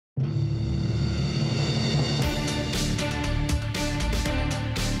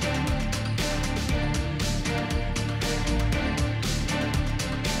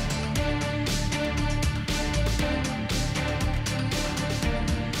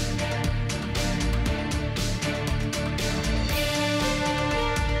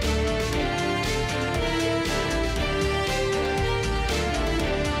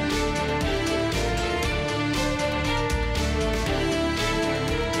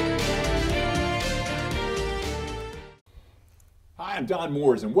Hi, I'm Don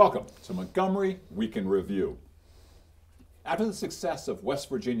Moores, and welcome to Montgomery Week in Review. After the success of West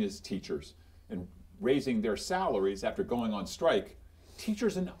Virginia's teachers in raising their salaries after going on strike,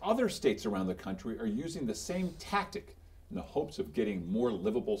 teachers in other states around the country are using the same tactic in the hopes of getting more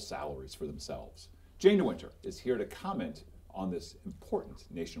livable salaries for themselves. Jane DeWinter is here to comment on this important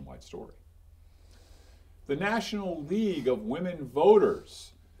nationwide story. The National League of Women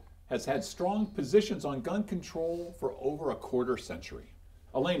Voters has had strong positions on gun control for over a quarter century.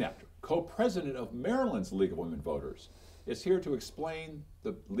 Elaine Apter, co-president of Maryland's League of Women Voters, is here to explain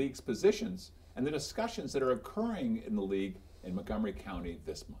the League's positions and the discussions that are occurring in the League in Montgomery County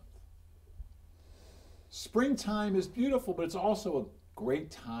this month. Springtime is beautiful, but it's also a great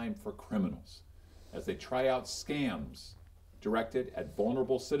time for criminals as they try out scams directed at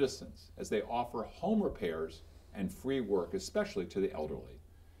vulnerable citizens, as they offer home repairs and free work, especially to the elderly.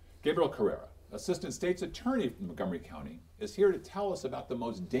 Gabriel Carrera, Assistant State's Attorney from Montgomery County, is here to tell us about the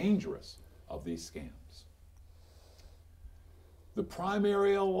most dangerous of these scams. The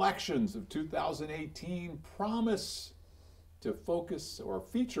primary elections of 2018 promise to focus or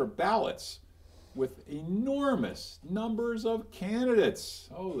feature ballots with enormous numbers of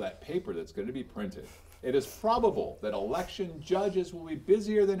candidates. Oh, that paper that's going to be printed. It is probable that election judges will be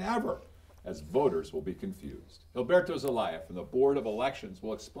busier than ever, as voters will be confused. Gilberto Zelaya from the Board of Elections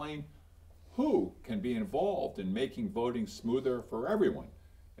will explain who can be involved in making voting smoother for everyone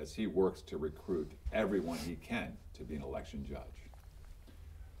as he works to recruit everyone he can to be an election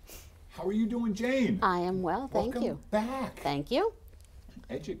judge. How are you doing, Jane? I am well, thank you. Welcome back. Thank you.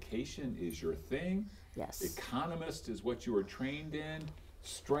 Education is your thing. Yes. Economist is what you were trained in.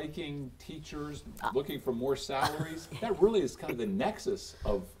 Striking teachers, looking for more salaries. That really is kind of the nexus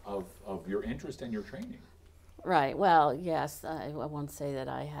of your interest and your training. Right. Well, yes, I won't say that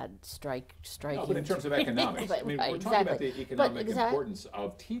I had striking. No, but in terms of economics, but, I mean, right, we're talking about exactly. the economic importance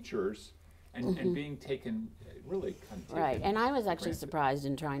of teachers and being taken, really kind of right. And I was actually granted. surprised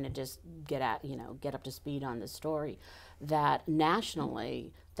in trying to just get up to speed on this story, that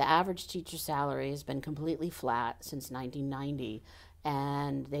nationally the average teacher salary has been completely flat since 1990.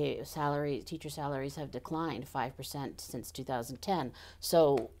 And teacher salaries have declined 5% since 2010.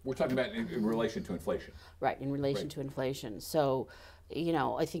 So we're talking about in relation to inflation. Right, in relation to inflation. So,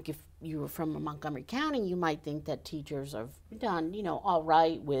 I think if you were from Montgomery County, you might think that teachers have done, all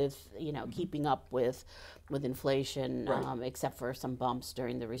right with, keeping up with inflation, Right. Except for some bumps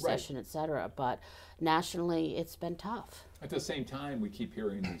during the recession, et cetera. But nationally, it's been tough. At the same time, we keep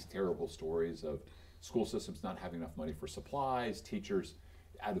hearing these terrible stories of school systems not having enough money for supplies, teachers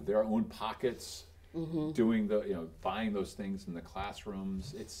out of their own pockets doing buying those things in the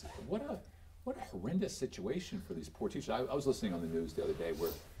classrooms. It's what a horrendous situation for these poor teachers. I was listening on the news the other day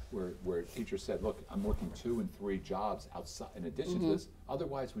where teachers said, look, I'm working 2 and 3 jobs outside in addition to this,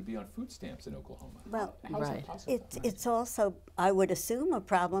 otherwise we'd be on food stamps in Oklahoma. Well, How is that possible? it's also, I would assume, a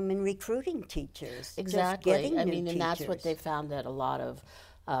problem in recruiting teachers. Exactly. Just getting I new mean, and that's what teachers. they found, that a lot of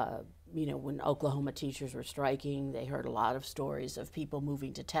when Oklahoma teachers were striking, they heard a lot of stories of people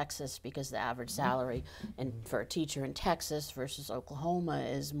moving to Texas because the average salary for a teacher in Texas versus Oklahoma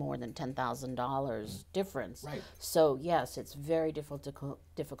is more than $10,000 difference. Right. So yes, it's very difficult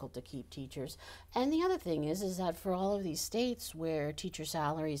to keep teachers. And the other thing is that for all of these states where teacher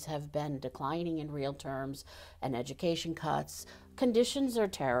salaries have been declining in real terms and education cuts, conditions are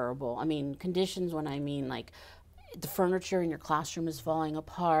terrible. I mean, conditions when I mean like the furniture in your classroom is falling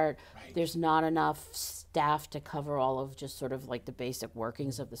apart. Right. There's not enough staff to cover all of just sort of like the basic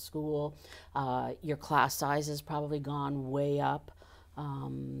workings of the school. Your class size has probably gone way up.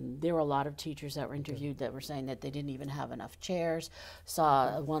 There were a lot of teachers that were interviewed that were saying that they didn't even have enough chairs.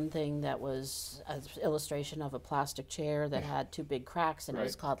 Saw one thing that was an illustration of a plastic chair that had 2 big cracks, and it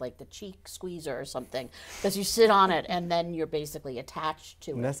was called like the cheek squeezer or something, because you sit on it and then you're basically attached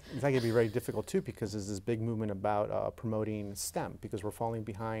to And it. that's going to be very difficult too, because there's this big movement about promoting STEM, because we're falling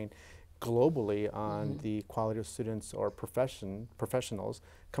behind globally on the quality of students or professionals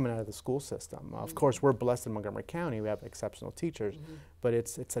coming out of the school system. Of course, we're blessed in Montgomery County. We have exceptional teachers, but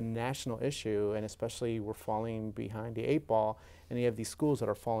it's a national issue, and especially we're falling behind the 8 ball, and you have these schools that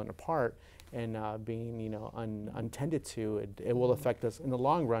are falling apart and being untended to. It will affect us in the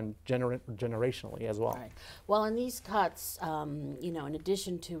long run generationally as well. Right. Well, and these cuts, in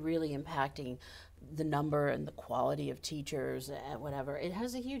addition to really impacting the number and the quality of teachers and whatever, it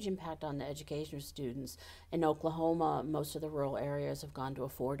has a huge impact on the education of students. In Oklahoma, most of the rural areas have gone to a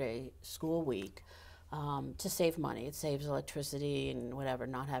 4-day school week to save money. It saves electricity and whatever,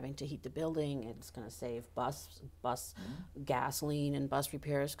 not having to heat the building. It's going to save bus gasoline and bus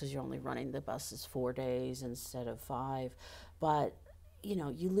repairs, because you're only running the buses 4 days instead of 5. But you know,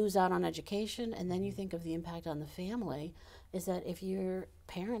 you lose out on education, and then you think of the impact on the family, is that if your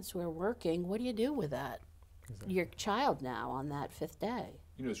parents were working, what do you do with that? Exactly. Your child now on that 5th day.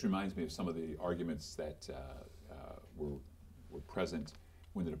 You know, this reminds me of some of the arguments that were present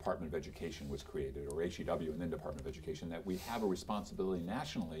when the Department of Education was created, or HEW and then Department of Education, that we have a responsibility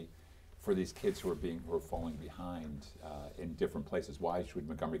nationally for these kids who are falling behind in different places. Why should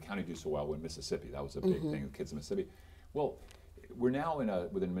Montgomery County do so well in Mississippi? That was a big thing, the kids in Mississippi. Well, we're now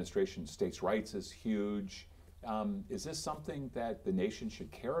with an administration, states' rights is huge. Is this something that the nation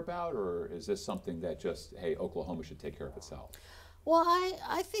should care about, or is this something that just, hey, Oklahoma should take care of itself? Well,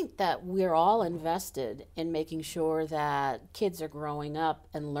 I think that we're all invested in making sure that kids are growing up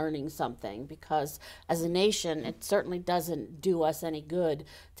and learning something, because as a nation, it certainly doesn't do us any good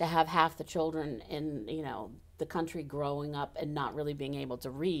to have half the children in, you know, the country growing up and not really being able to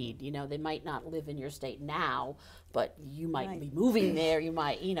read. You know, they might not live in your state now, but you might be moving there. You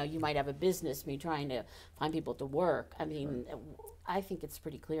might, you know, you might have a business, be trying to find people to work. I mean, I think it's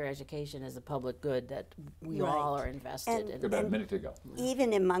pretty clear education is a public good that we all are invested in. About a minute to go.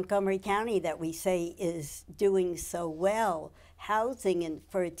 Even in Montgomery County, that we say is doing so well, housing and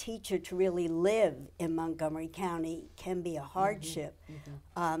for a teacher to really live in Montgomery County can be a hardship.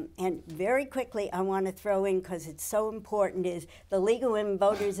 And very quickly, I want to throw in, because it's so important, is the League of Women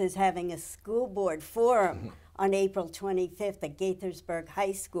Voters is having a school board forum on April 25th at Gaithersburg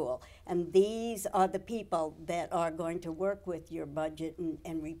High School. And these are the people that are going to work with your budget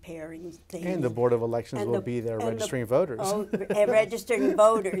and repairing things. And the Board of Elections will be there registering voters. And registering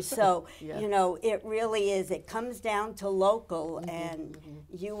voters. So, you know, it really is. It comes down to local, and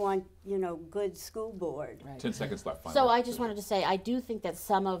you want, you know, good school board. 10 seconds left. So I just wanted to say, I do think that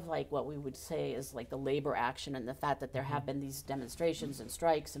some of like what we would say is like the labor action and the fact that there have been these demonstrations and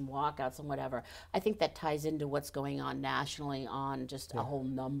strikes and walkouts and whatever, I think that ties into what's going on nationally on just a whole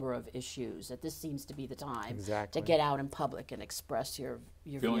number of issues, that this seems to be the time to get out in public and express your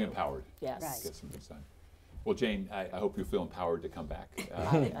feeling view. Empowered. Yes. Get some things done. Well, Jane, I hope you feel empowered to come back.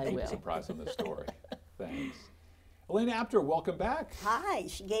 I will. Surprise on this story. Thanks. Elaine Apter, welcome back. Hi,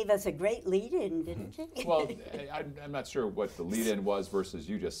 she gave us a great lead-in, didn't she? Well, I'm not sure what the lead-in was versus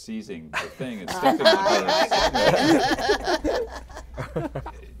you just seizing the thing and stepping on it.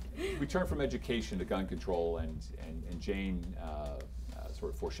 We turn from education to gun control, and Jane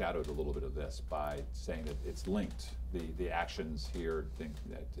sort of foreshadowed a little bit of this by saying that it's linked. The actions here, think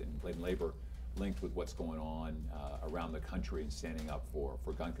that in labor, linked with what's going on around the country and standing up for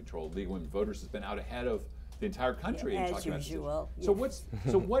gun control. League of Women Voters has been out ahead of the entire country in talking about this.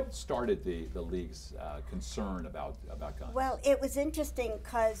 So what started the League's concern about guns? Well, it was interesting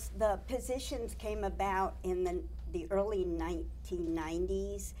because the positions came about in the early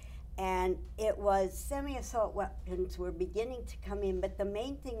 1990s, and it was semi-assault weapons were beginning to come in, but the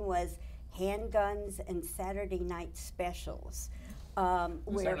main thing was handguns and Saturday night specials.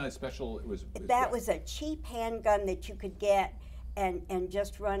 Saturday night special was a cheap handgun that you could get and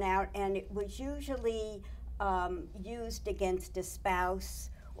just run out, and it was usually used against a spouse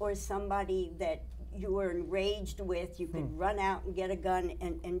or somebody that you were enraged with. You could run out and get a gun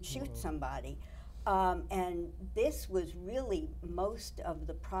and shoot somebody. And this was really most of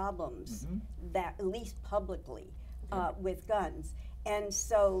the problems that, at least publicly, with guns. And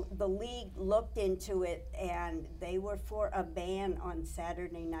so the League looked into it, and they were for a ban on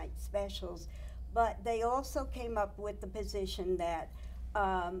Saturday night specials, but they also came up with the position that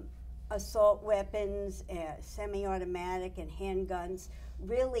assault weapons, semi-automatic and handguns,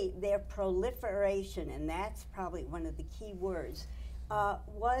 really their proliferation, and that's probably one of the key words,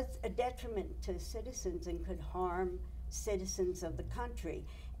 was a detriment to citizens and could harm citizens of the country.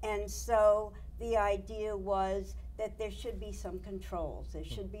 And so the idea was that there should be some controls. There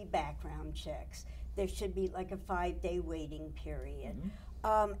should be background checks. There should be like a 5-day waiting period.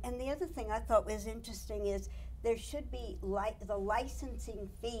 And the other thing I thought was interesting is there should be, the licensing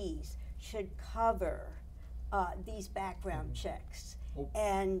fees should cover these background checks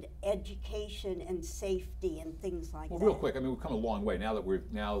and education and safety and things like that. Well, real quick, I mean, we've come a long way now that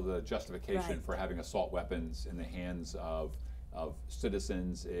the justification for having assault weapons in the hands of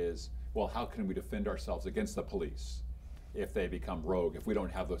citizens is, well, how can we defend ourselves against the police if they become rogue, if we don't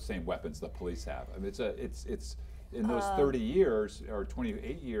have the same weapons the police have? I mean, it's in those 30 years or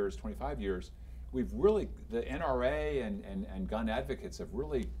 28 years, 25 years, we've really, the NRA and gun advocates have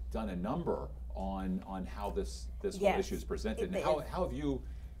really done a number on how this whole issue is presented. And how have you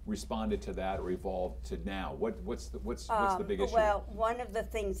responded to that or evolved to now? What's the big issue? Well, one of the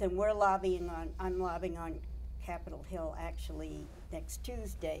things, and I'm lobbying on Capitol Hill actually next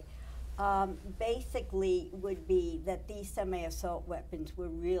Tuesday, Basically would be that these semi-assault weapons were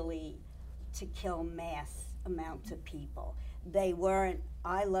really to kill mass amounts of people. They weren't,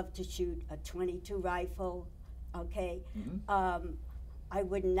 I love to shoot a .22 rifle, okay? I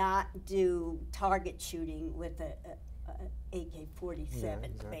would not do target shooting with a AK-47, exactly.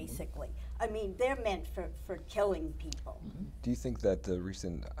 basically. I mean, they're meant for killing people. Do you think that the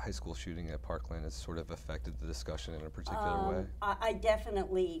recent high school shooting at Parkland has sort of affected the discussion in a particular way? I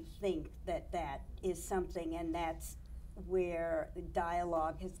definitely think that that is something, and that's where the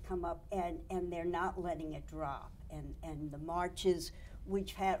dialogue has come up, and they're not letting it drop. And the marches,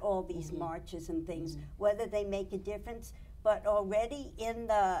 we've had all these marches and things, whether they make a difference, but already in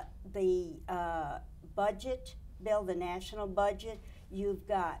the budget bill, the national budget, you've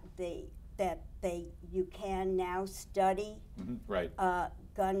got you can now study Right.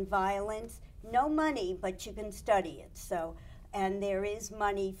 gun violence. No money, but you can study it. So, and there is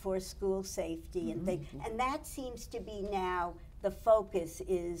money for school safety and things. And that seems to be now the focus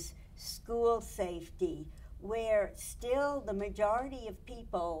is school safety, where still the majority of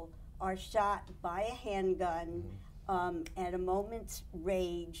people are shot by a handgun at a moment's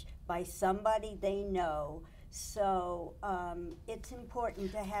rage by somebody they know. So it's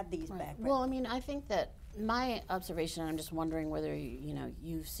important to have these backgrounds. Well, I mean, I think that my observation, I'm just wondering whether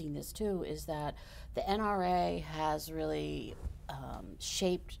you've seen this too, is that the NRA has really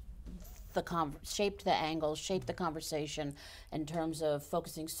shaped the angles, shaped the conversation in terms of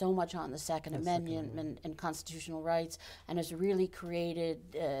focusing so much on the Second Amendment and constitutional rights, and has really created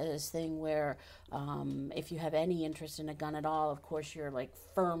this thing where if you have any interest in a gun at all, of course you're like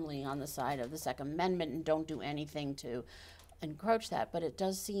firmly on the side of the Second Amendment and don't do anything to encroach that. But it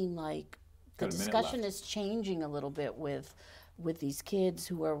does seem like the discussion is changing a little bit with these kids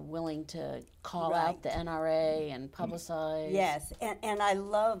who are willing to call out the NRA and publicize. Yes, and I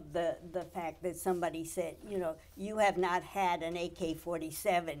love the fact that somebody said, you have not had an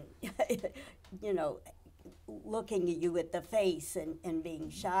AK-47, looking at you at the face and being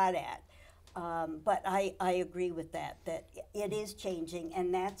shot at. But I agree with that it is changing,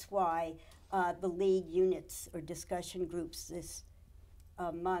 and that's why the league units or discussion groups this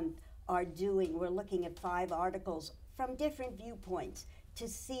month we're looking at 5 articles from different viewpoints to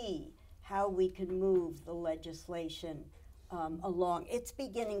see how we can move the legislation along. It's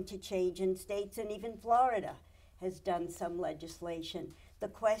beginning to change in states, and even Florida has done some legislation. The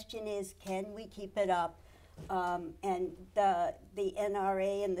question is, can we keep it up? And the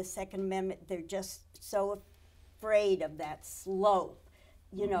NRA and the Second Amendment, they're just so afraid of that slope.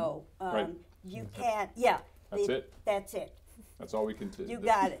 Right. You can't, That's it. That's it. That's all we can do. You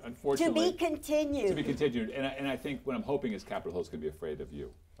got it. Unfortunately. To be continued. To be continued. And I think what I'm hoping is Capitol Hill's going to be afraid of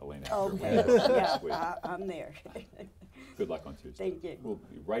you, Elaine Apter. Okay, I'm there. Good luck on Tuesday. Thank you. We'll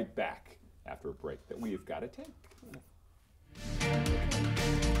be right back after a break that we've got to take.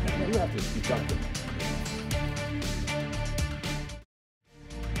 Now you have to speak up to me.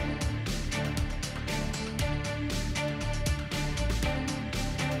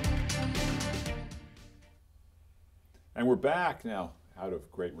 And we're back now, out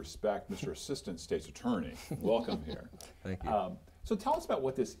of great respect, Mr. Assistant State's Attorney. Welcome here. Thank you. So tell us about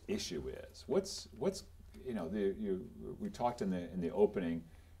what this issue is. What's we talked in the opening,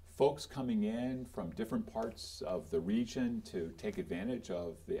 folks coming in from different parts of the region to take advantage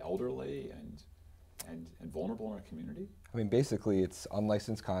of the elderly and vulnerable in our community? I mean, basically, it's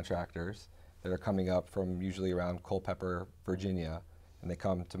unlicensed contractors that are coming up from usually around Culpeper, Virginia, and they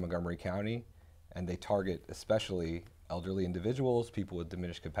come to Montgomery County, and they target especially elderly individuals, people with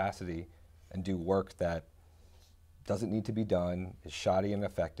diminished capacity, and do work that doesn't need to be done, is shoddy and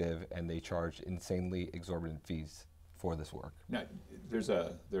ineffective, and they charge insanely exorbitant fees for this work. Now, there's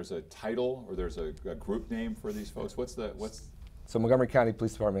a title or there's a group name for these folks. So Montgomery County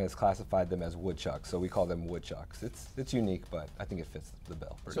Police Department has classified them as woodchucks, so we call them woodchucks. It's unique, but I think it fits the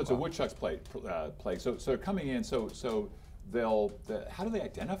bill. So it's a woodchuck's plague. So they're coming in. So how do they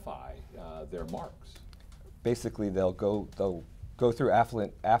identify their marks? Basically, they'll go through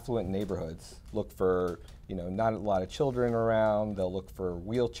affluent neighborhoods, look for not a lot of children around. They'll look for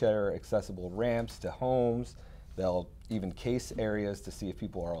wheelchair accessible ramps to homes. They'll even case areas to see if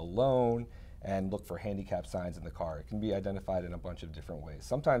people are alone, and look for handicap signs in the car. It can be identified in a bunch of different ways.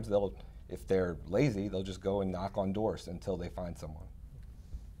 Sometimes if they're lazy, they'll just go and knock on doors until they find someone.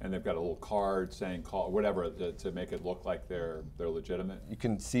 And they've got a little card saying call, whatever, to make it look like they're legitimate? You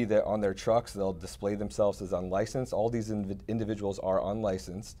can see that on their trucks, they'll display themselves as unlicensed. All these individuals are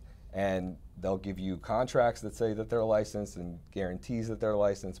unlicensed, and they'll give you contracts that say that they're licensed and guarantees that they're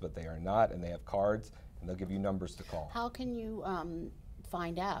licensed, but they are not, and they have cards, and they'll give you numbers to call. How can you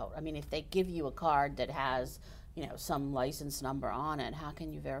find out? I mean, if they give you a card that has, you know, some license number on it, how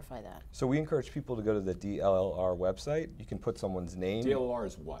can you verify that? So we encourage people to go to the DLLR website. You can put someone's name. DLR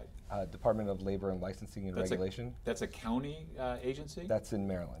is what? Department of Labor and Licensing and Regulation. That's a county agency? That's in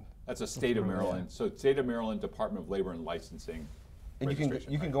Maryland. That's a state of Maryland. So state of Maryland Department of Labor and Licensing. And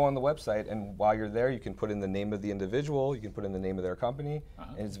you can go on the website, and while you're there, you can put in the name of the individual, you can put in the name of their company,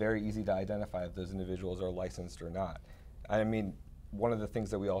 and it's very easy to identify if those individuals are licensed or not. I mean, one of the things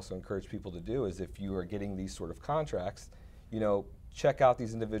that we also encourage people to do is if you are getting these sort of contracts, you know, check out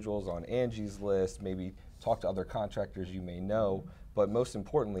these individuals on Angie's List, maybe talk to other contractors you may know, but most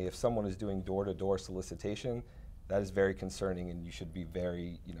importantly, if someone is doing door-to-door solicitation, that is very concerning, and you should be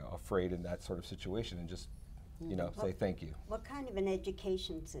very, you know, afraid in that sort of situation and just, you know, say thank you. What kind of an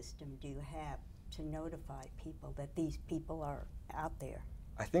education system do you have to notify people that these people are out there?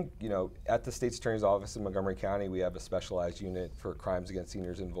 I think, you know, at the State's Attorney's Office in Montgomery County, we have a specialized unit for crimes against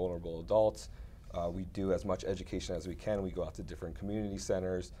seniors and vulnerable adults. We do as much education as we can. We go out to different community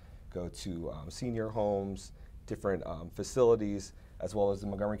centers, go to senior homes, different facilities, as well as the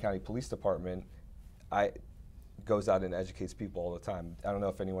Montgomery County Police Department. Goes out and educates people all the time. I don't know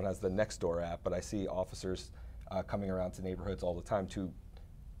if anyone has the Nextdoor app, but I see officers coming around to neighborhoods all the time to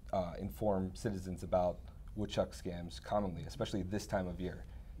inform citizens about woodchuck scams commonly, especially this time of year.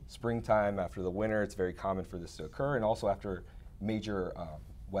 Springtime, after the winter, it's very common for this to occur, and also after major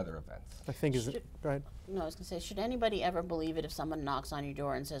weather events. I think go ahead. No, I was going to say, should anybody ever believe it if someone knocks on your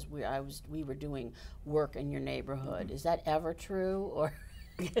door and says, we were doing work in your neighborhood? Is that ever true, or?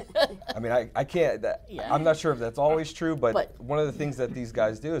 I mean, I can't, I'm not sure if that's always true, but one of the things that these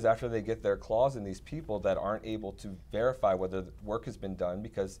guys do is after they get their claws in these people that aren't able to verify whether the work has been done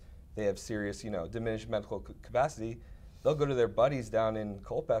because they have serious, you know, diminished medical capacity, they'll go to their buddies down in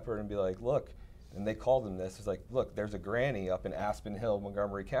Culpeper and be like, look, and they call them this, it's like, look, there's a granny up in Aspen Hill,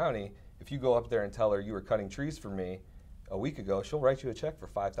 Montgomery County. If you go up there and tell her you were cutting trees for me a week ago, she'll write you a check for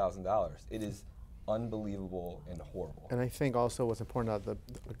 $5,000. It is unbelievable and horrible. And I think also what's important,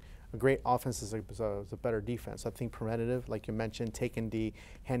 a great offense is a better defense. I think preventative, like you mentioned, taking the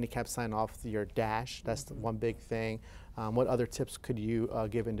handicap sign off your dash, that's the one big thing. What other tips could you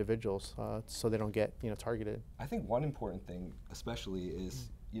give individuals so they don't get, you know, targeted? I think one important thing especially is,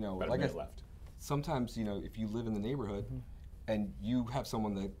 you know, like sometimes, you know, if you live in the neighborhood and you have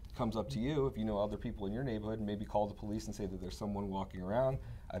someone that comes up to you, if you know other people in your neighborhood, maybe call the police and say that there's someone walking around,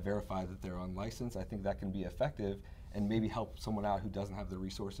 I verify that they're unlicensed. I think that can be effective and maybe help someone out who doesn't have the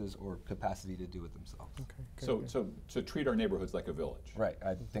resources or capacity to do it themselves. Okay, so treat our neighborhoods like a village. Right,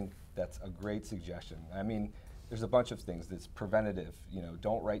 I think that's a great suggestion. I mean, there's a bunch of things that's preventative. You know,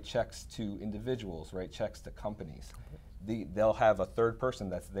 don't write checks to individuals, write checks to companies. They'll have a third person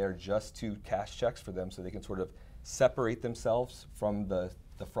that's there just to cash checks for them so they can sort of separate themselves from the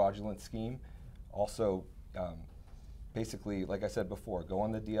fraudulent scheme. Also, basically, like I said before, go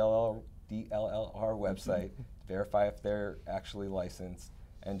on the DLLR website, verify if they're actually licensed,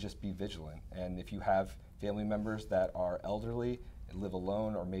 and just be vigilant. And if you have family members that are elderly and live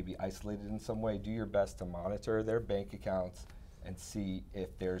alone or maybe isolated in some way, do your best to monitor their bank accounts and see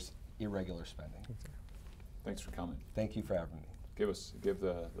if there's irregular spending. Thanks for coming. Thank you for having me. Give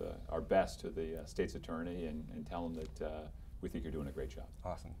our best to the state's attorney and tell him that we think you're doing a great job.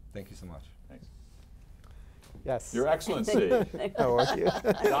 Awesome. Thank you so much. Thanks. Yes. Your Excellency. How are you?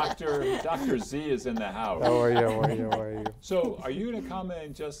 Dr. Z is in the house. How are you? How are you? How are you? So, are you going to come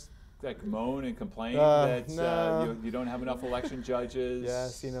and just like moan and complain no. that you don't have enough election judges?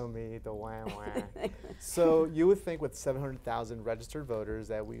 Yes, you know me, the wah wah. So you would think with 700,000 registered voters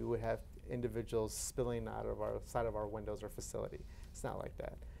that we would have individuals spilling out of our side of our windows or facility. It's not like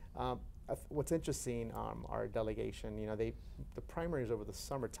that. What's interesting, our delegation, you know, the primaries over the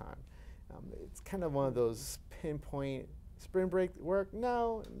summertime. It's kind of one of those pinpoint spring break work.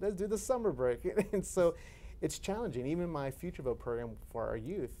 No, let's do the summer break. And so it's challenging. Even my Future Vote program for our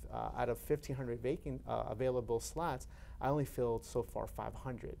youth, out of 1,500 vacant available slots, I only filled so far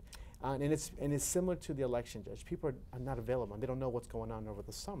 500. And it's similar to the election judge. People are not available, and they don't know what's going on over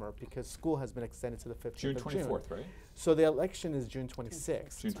the summer because school has been extended to the 15th June of June. 24th, right? So the election is June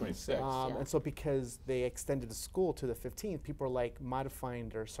 26th. June 26th. And so because they extended the school to the 15th, people are like modifying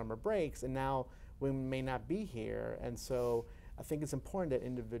their summer breaks, and now we may not be here. And so I think it's important that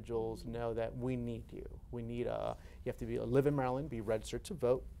individuals know that we need you. We need you have to live in Maryland, be registered to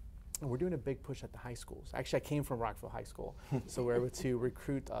vote. And we're doing a big push at the high schools. Actually, I came from Rockville High School, so we're able to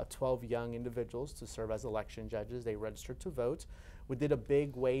recruit 12 young individuals to serve as election judges. They registered to vote. We did a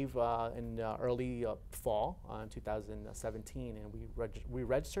big wave in early fall in 2017, and we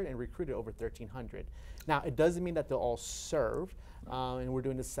registered and recruited over 1,300. Now, it doesn't mean that they'll all serve, and we're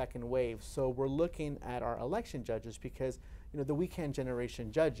doing the second wave. So we're looking at our election judges because the weekend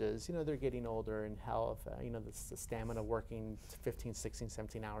generation judges, they're getting older in health, the stamina working 15, 16,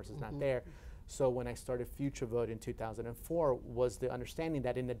 17 hours is not there. So when I started Future Vote in 2004 was the understanding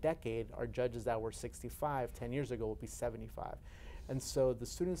that in a decade, our judges that were 65, 10 years ago would be 75. And so the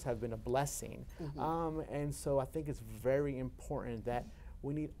students have been a blessing. And so I think it's very important that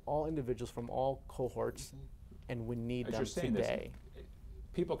we need all individuals from all cohorts, and we need them today.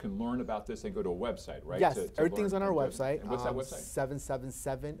 People can learn about this and go to a website, right? Yes, everything's on our website. And what's that website?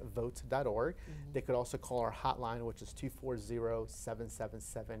 777vote.org. They could also call our hotline, which is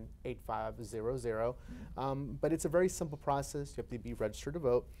 240-777-8500. But it's a very simple process. You have to be registered to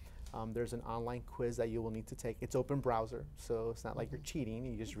vote. There's an online quiz that you will need to take. It's open browser, so it's not like you're cheating.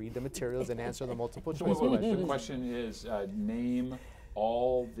 You just read the materials and answer the multiple choice questions. The question is, name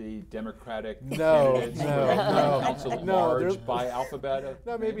all the Democratic No, candidates no, for no. council at No, large by alphabet?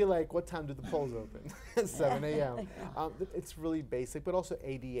 No, maybe like what time do the polls open? 7 a.m. It's really basic, but also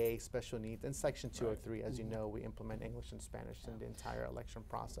ADA, special needs, and Section 203. As you know, we implement English and Spanish in the entire election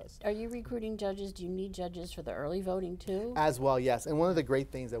process. Are you recruiting judges? Do you need judges for the early voting too? As well, yes. And one of the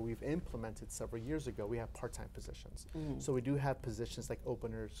great things that we've implemented several years ago, we have part-time positions. So we do have positions like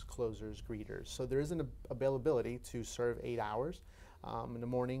openers, closers, greeters. So there is an availability to serve 8 hours. In the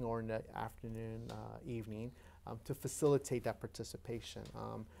morning or in the afternoon, evening, to facilitate that participation.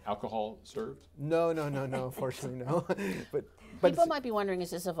 Alcohol served? No, unfortunately no. but People might be wondering, is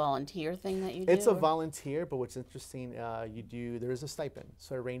this a volunteer thing that you do? It's a volunteer, but what's interesting, there is a stipend.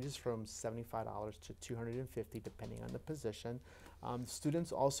 So it ranges from $75 to $250 depending on the position.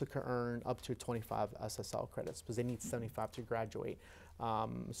 Students also can earn up to 25 SSL credits because they need 75 to graduate.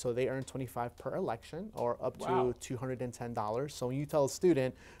 So they earn 25 per election or up to $210. So when you tell a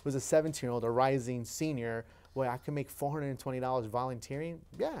student who's a 17-year-old, a rising senior, well, I can make $420 volunteering,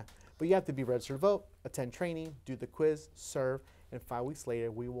 yeah. But you have to be registered to vote, attend training, do the quiz, serve, and 5 weeks later,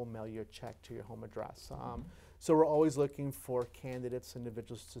 we will mail you a check to your home address. So we're always looking for candidates,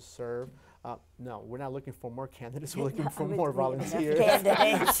 individuals to serve. No, we're not looking for more candidates. We're looking for more volunteers.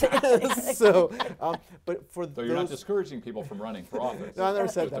 Candidates. But for So you're not discouraging people from running for office. No, I never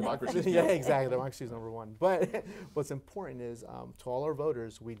said that. Democracy's Yeah, exactly. Democracy is #1. But what's important is to all our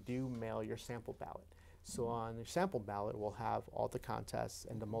voters, we do mail your sample ballot. So on your sample ballot, we'll have all the contests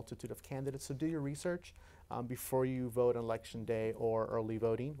and the multitude of candidates. So do your research before you vote on election day or early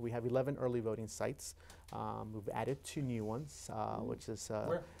voting. We have 11 early voting sites. We've added 2 new ones, which is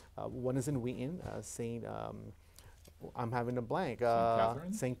one is in Wheaton, I'm having a blank.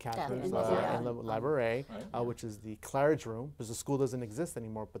 St. Catherine's and La Brea, which is the Claridge Room, because the school doesn't exist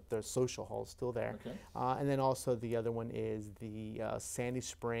anymore, but the social hall is still there. And then also the other one is the Sandy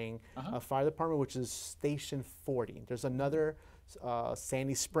Spring Fire Department, which is Station 40. There's another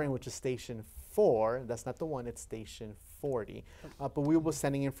Sandy Spring, which is Station 4. That's not the one, it's Station 40. But we will be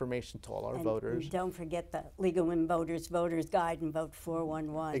sending information to all our voters. And don't forget the League of Women Voters Voters Guide and Vote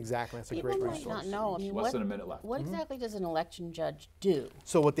 411. Exactly, that's a People great might resource. not know. I mean, Less than a minute left. What exactly does an election judge do?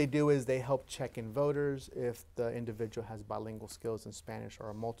 So what they do is they help check in voters if the individual has bilingual skills in Spanish or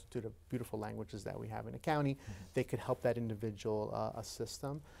a multitude of beautiful languages that we have in the county. They could help that individual assist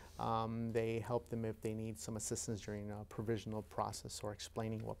them. They help them if they need some assistance during a provisional process or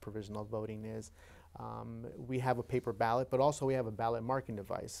explaining what provisional voting is. We have a paper ballot, but also we have a ballot marking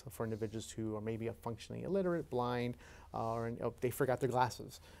device for individuals who are maybe functionally illiterate, blind, or they forgot their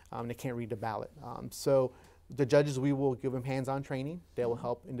glasses. They can't read the ballot. So the judges, we will give them hands-on training. They will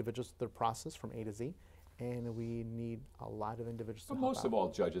help individuals with their process from A to Z, and we need a lot of individuals to help Most out. of all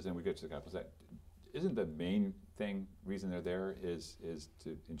judges, and we get to the couple, isn't the main reason they're there is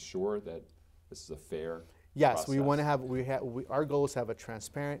to ensure that this is a fair Yes, process? we want to have, our goal is to have a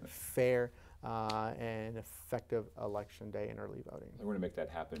transparent, fair, and effective election day and early voting. We're going to make that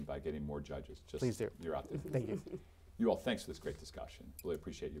happen by getting more judges. Please do. You're out there. Thank you. You all, thanks for this great discussion. Really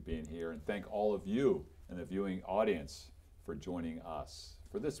appreciate you being here, and thank all of you and the viewing audience for joining us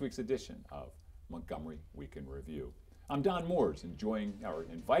for this week's edition of Montgomery Week in Review. I'm Don Mooers,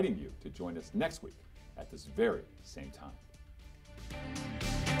 inviting you to join us next week at this very same time.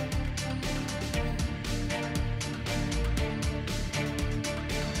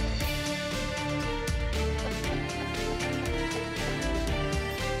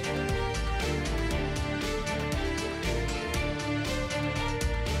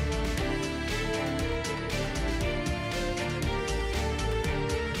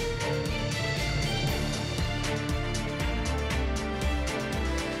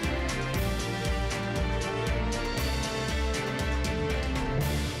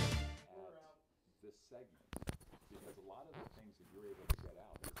 things that you're able to get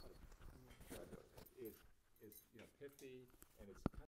out. It's kind of, is pithy, and it's kind